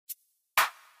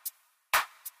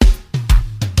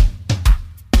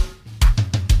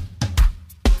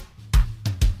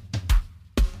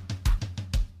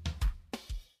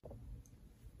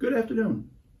Good afternoon.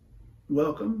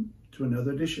 Welcome to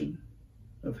another edition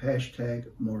of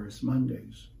 #Morris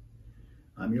Mondays.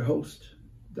 I'm your host,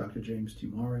 Dr. James T.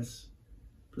 Morris,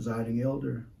 presiding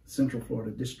elder, Central Florida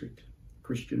District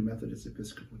Christian Methodist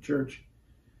Episcopal Church,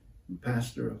 and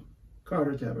pastor of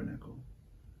Carter Tabernacle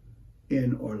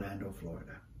in Orlando,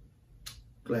 Florida.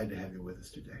 Glad to have you with us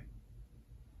today.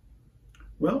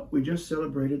 Well, we just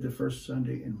celebrated the first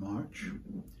Sunday in March.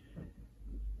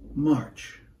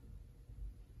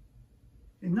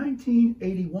 In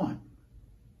 1981,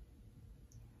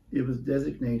 it was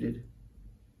designated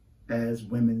as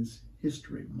Women's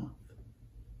History Month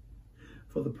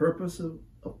for the purpose of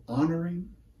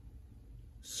honoring,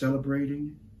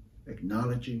 celebrating,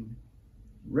 acknowledging,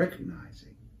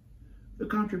 recognizing the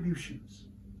contributions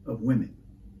of women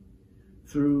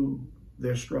through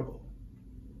their struggle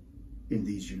in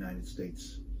these United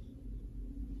States.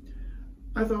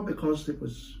 I thought because it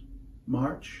was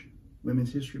March,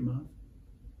 Women's History Month,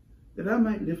 that I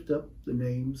might lift up the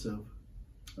names of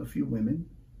a few women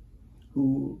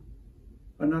who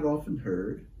are not often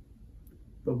heard,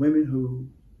 but women who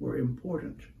were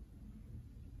important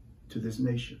to this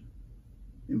nation,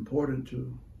 important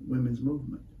to women's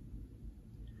movement.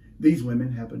 These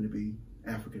women happen to be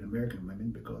African American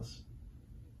women because,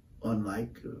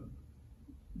 unlike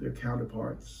their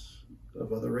counterparts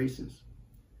of other races,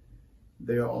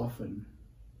 they are often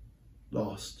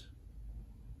lost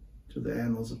to the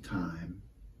annals of time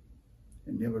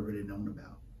and never really known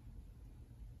about.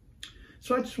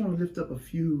 So I just want to lift up a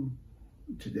few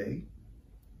today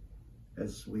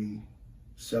as we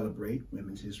celebrate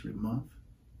Women's History Month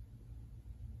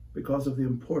because of the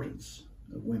importance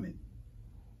of women,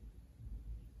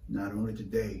 not only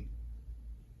today,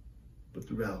 but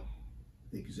throughout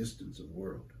the existence of the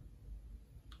world.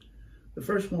 The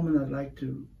first woman I'd like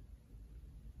to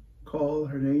call,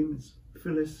 her name is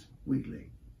Phyllis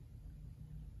Wheatley.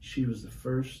 She was the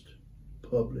first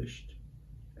published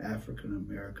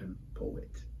African-American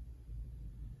poet.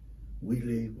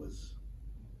 Wheatley was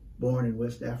born in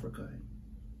West Africa and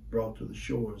brought to the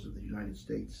shores of the United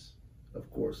States, of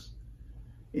course,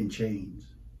 in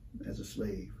chains as a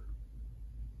slave.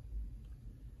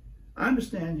 I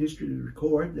understand history to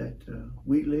record that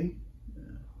Wheatley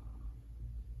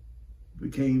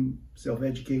became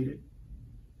self-educated,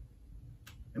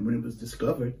 and when it was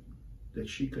discovered that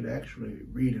she could actually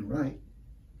read and write,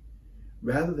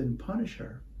 rather than punish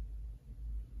her,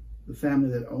 the family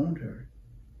that owned her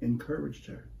encouraged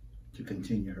her to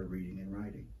continue her reading and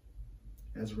writing.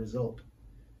 As a result,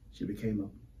 she became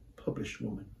a published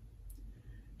woman.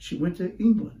 She went to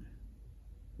England,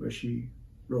 where she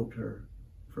wrote her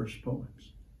first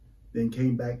poems, then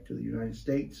came back to the United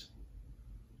States,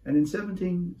 and in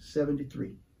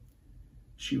 1773,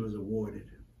 she was awarded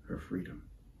her freedom.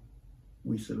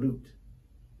 We salute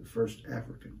the first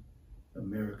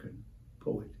African-American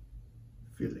poet,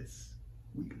 Phyllis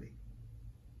Wheatley.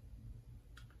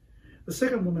 The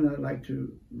second woman I'd like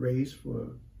to raise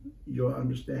for your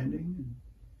understanding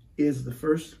is the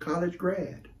first college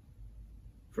grad,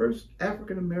 first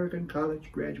African-American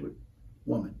college graduate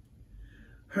woman.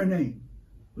 Her name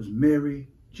was Mary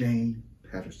Jane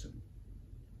Patterson.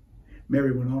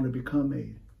 Mary went on to become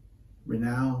a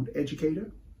renowned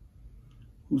educator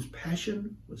whose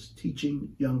passion was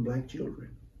teaching young Black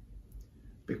children.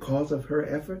 Because of her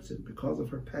efforts and because of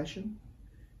her passion,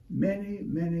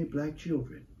 many Black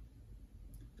children,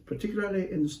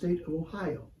 particularly in the state of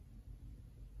Ohio,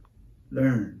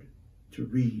 learned to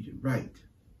read and write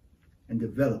and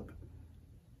develop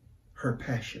her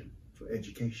passion for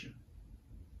education.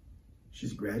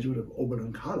 She's a graduate of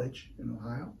Oberlin College in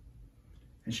Ohio,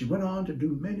 and she went on to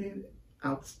do many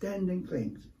outstanding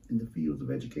things in the fields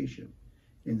of education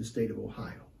in the state of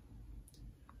Ohio.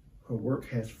 Her work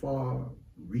has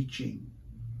far-reaching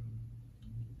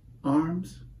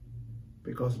arms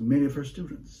because many of her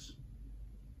students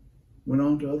went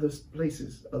on to other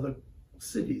places, other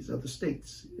cities, other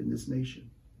states in this nation,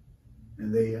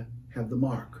 and they have the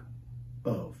mark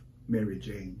of Mary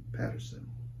Jane Patterson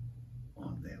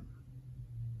on them.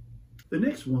 The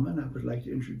next woman I would like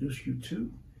to introduce you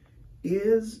to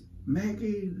is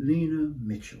Maggie Lena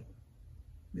Mitchell.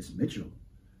 Miss Mitchell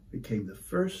became the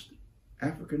first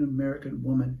African-American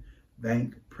woman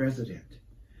bank president.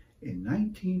 In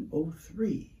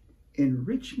 1903, in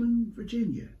Richmond,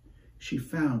 Virginia, she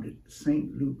founded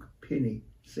St. Luke Penny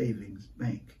Savings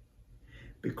Bank.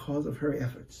 Because of her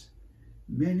efforts,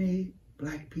 many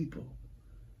Black people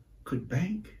could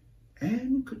bank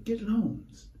and could get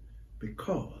loans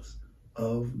because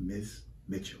of Miss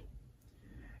Mitchell.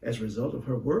 As a result of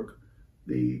her work,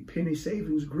 the penny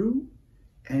savings grew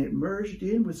and it merged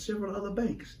in with several other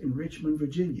banks in Richmond,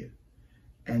 Virginia.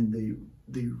 And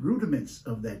the rudiments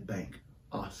of that bank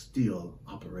are still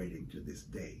operating to this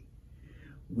day.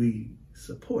 We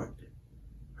support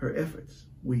her efforts.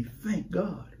 We thank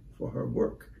God for her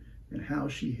work and how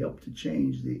she helped to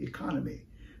change the economy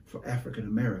for African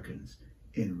Americans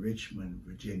in Richmond,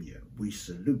 Virginia. We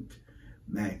salute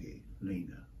Maggie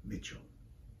Lena Mitchell.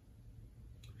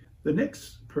 The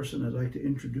next person I'd like to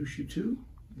introduce you to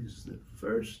is the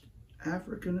first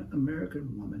African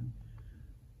American woman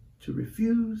to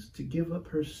refuse to give up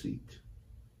her seat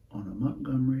on a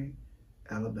Montgomery,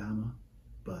 Alabama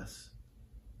bus.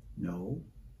 No,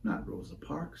 not Rosa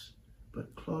Parks,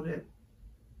 but Claudette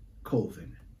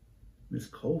Colvin. Miss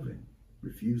Colvin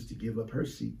refused to give up her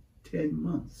seat 10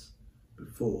 months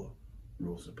before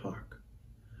Rosa Parks.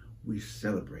 We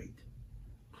celebrate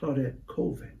Claudette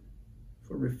Colvin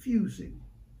for refusing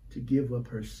to give up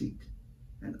her seat,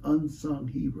 an unsung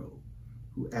hero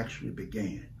who actually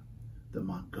began the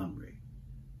Montgomery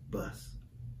bus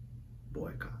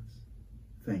boycotts.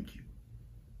 Thank you,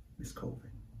 Miss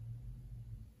Colvin.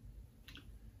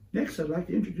 Next, I'd like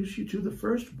to introduce you to the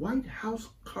first White House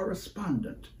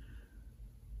correspondent.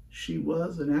 She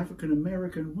was an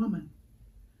African-American woman.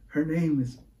 Her name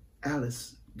is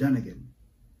Alice Dunnigan.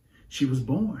 She was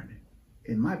born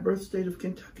in my birth state of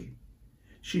Kentucky.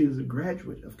 She is a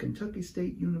graduate of Kentucky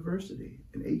State University,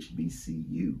 an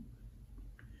HBCU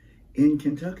in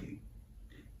Kentucky.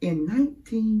 In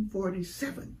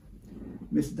 1947,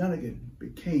 Miss Dunnigan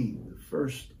became the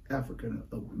first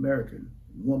African-American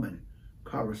woman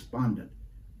correspondent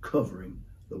covering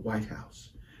the White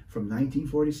House from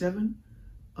 1947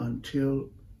 until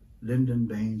Lyndon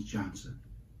Baines Johnson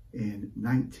in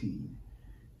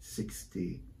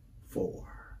 1964.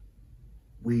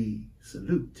 We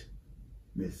salute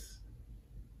Miss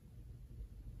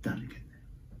Dunnigan.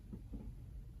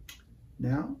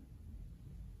 Now,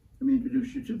 let me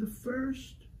introduce you to the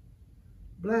first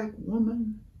Black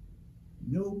woman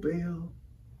Nobel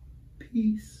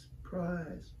Peace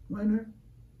Prize winner.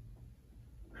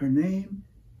 Her name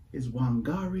is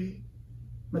Wangari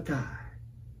Maathai.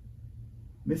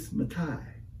 Miss Maathai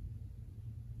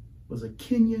was a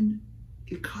Kenyan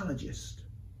ecologist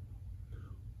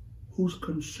whose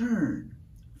concern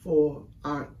for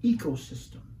our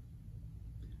ecosystem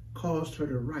caused her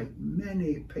to write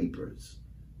many papers,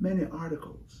 many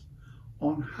articles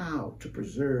on how to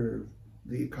preserve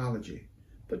the ecology,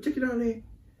 particularly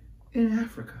in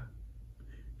Africa.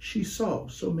 She saw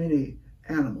so many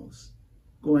animals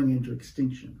going into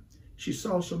extinction. She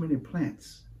saw so many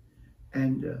plants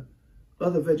and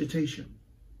other vegetation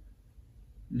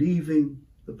leaving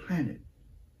the planet.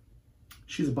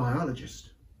 She's a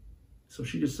biologist, so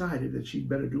she decided that she'd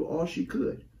better do all she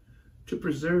could to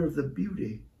preserve the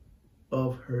beauty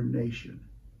of her nation.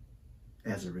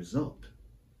 As a result,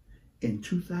 in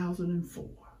 2004,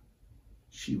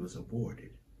 she was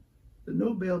awarded the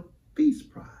Nobel Peace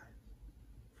Prize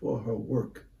for her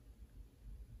work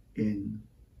in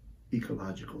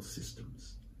ecological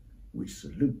systems. We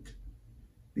salute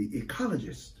the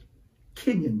ecologist,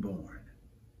 Kenyan-born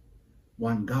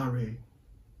Wangari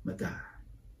Maathai.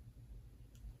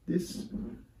 This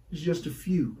is just a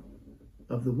few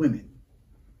of the women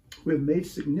who have made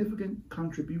significant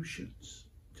contributions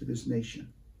to this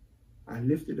nation. I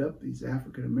lifted up these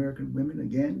African-American women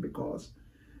again because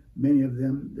many of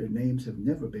them, their names have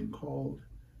never been called.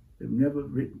 They've never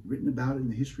written about in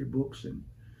the history books and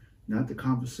not the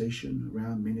conversation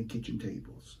around many kitchen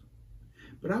tables.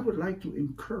 But I would like to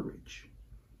encourage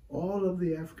all of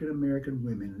the African-American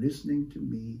women listening to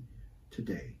me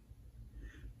today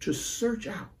to search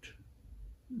out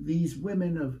these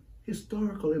women of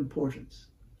historical importance.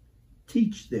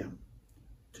 Teach them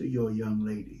to your young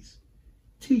ladies.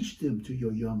 Teach them to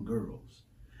your young girls,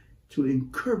 to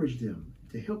encourage them,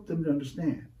 to help them to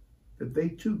understand that they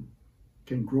too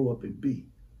can grow up and be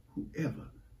whoever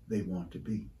they want to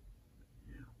be.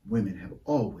 Women have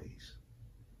always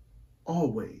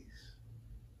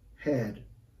had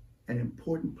an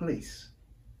important place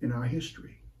in our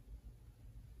history.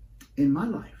 In my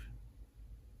life,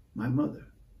 my mother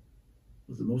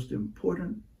was the most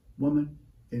important woman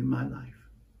in my life,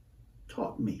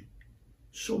 taught me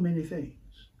so many things.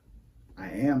 I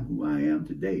am who I am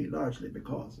today largely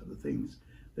because of the things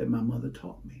that my mother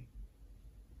taught me.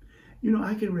 You know,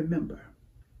 I can remember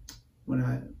when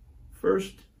I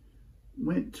first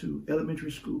went to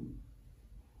elementary school,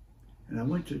 and I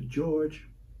went to George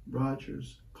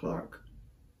Rogers Clark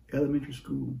Elementary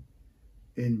School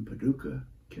in Paducah,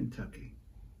 Kentucky.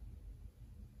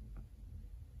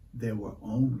 There were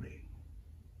only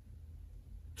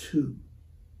 2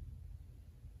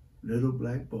 little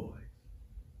black boys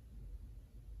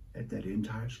at that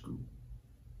entire school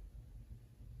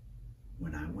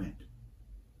when I went.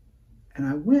 And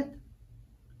I went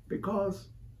because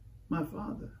my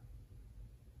father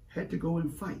had to go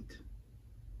and fight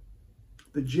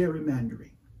the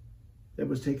gerrymandering that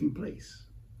was taking place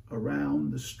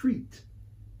around the street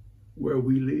where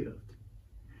we lived.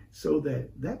 So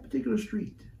that particular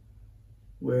street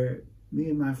where me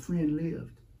and my friend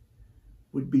lived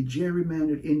would be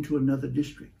gerrymandered into another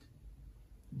district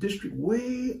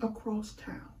way across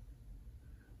town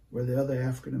where the other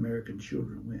African-American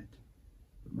children went.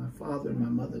 But my father and my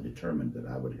mother determined that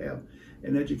I would have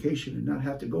an education and not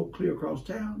have to go clear across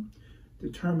town,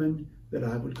 determined that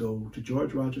I would go to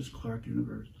George Rogers Clark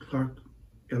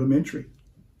Elementary.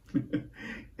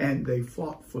 And they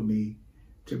fought for me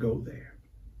to go there.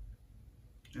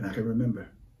 And I can remember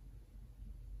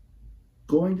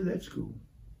going to that school,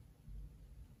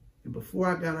 and before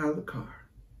I got out of the car,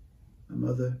 my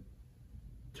mother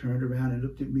turned around and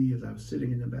looked at me as I was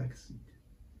sitting in the back seat,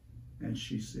 and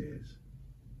she says,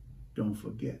 "Don't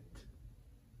forget,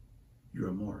 you're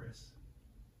a Morris.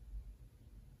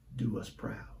 Do us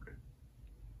proud."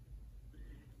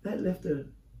 That left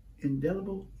an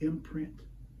indelible imprint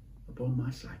upon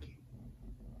my psyche.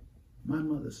 My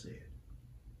mother said,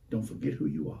 "Don't forget who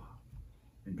you are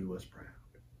and do us proud."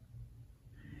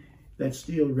 That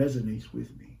still resonates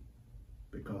with me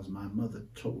because my mother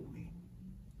told me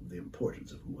the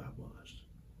importance of who I was.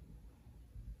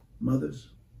 Mothers,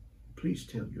 please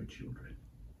tell your children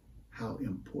how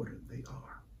important they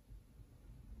are.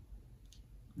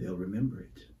 They'll remember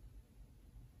it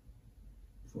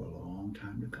for a long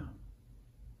time to come.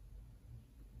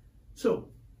 So,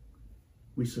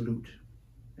 we salute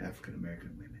African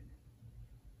American women.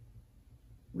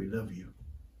 We love you,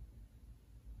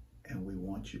 and we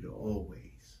want you to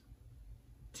always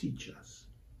teach us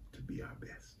to be our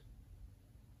best.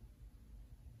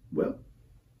 Well,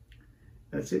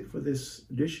 that's it for this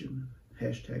edition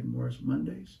of #Morris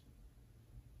Mondays.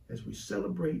 As we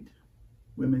celebrate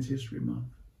Women's History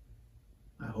Month,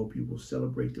 I hope you will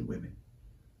celebrate the women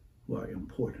who are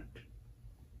important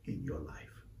in your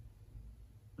life.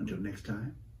 Until next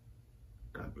time,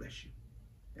 God bless you.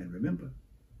 And remember,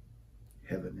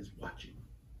 heaven is watching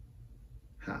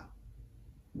how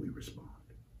we respond.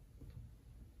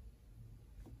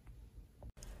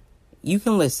 You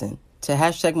can listen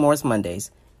to #Morris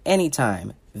Mondays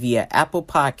anytime via Apple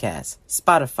Podcasts,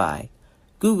 Spotify,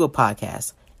 Google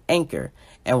Podcasts, Anchor,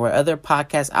 and where other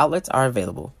podcast outlets are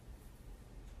available.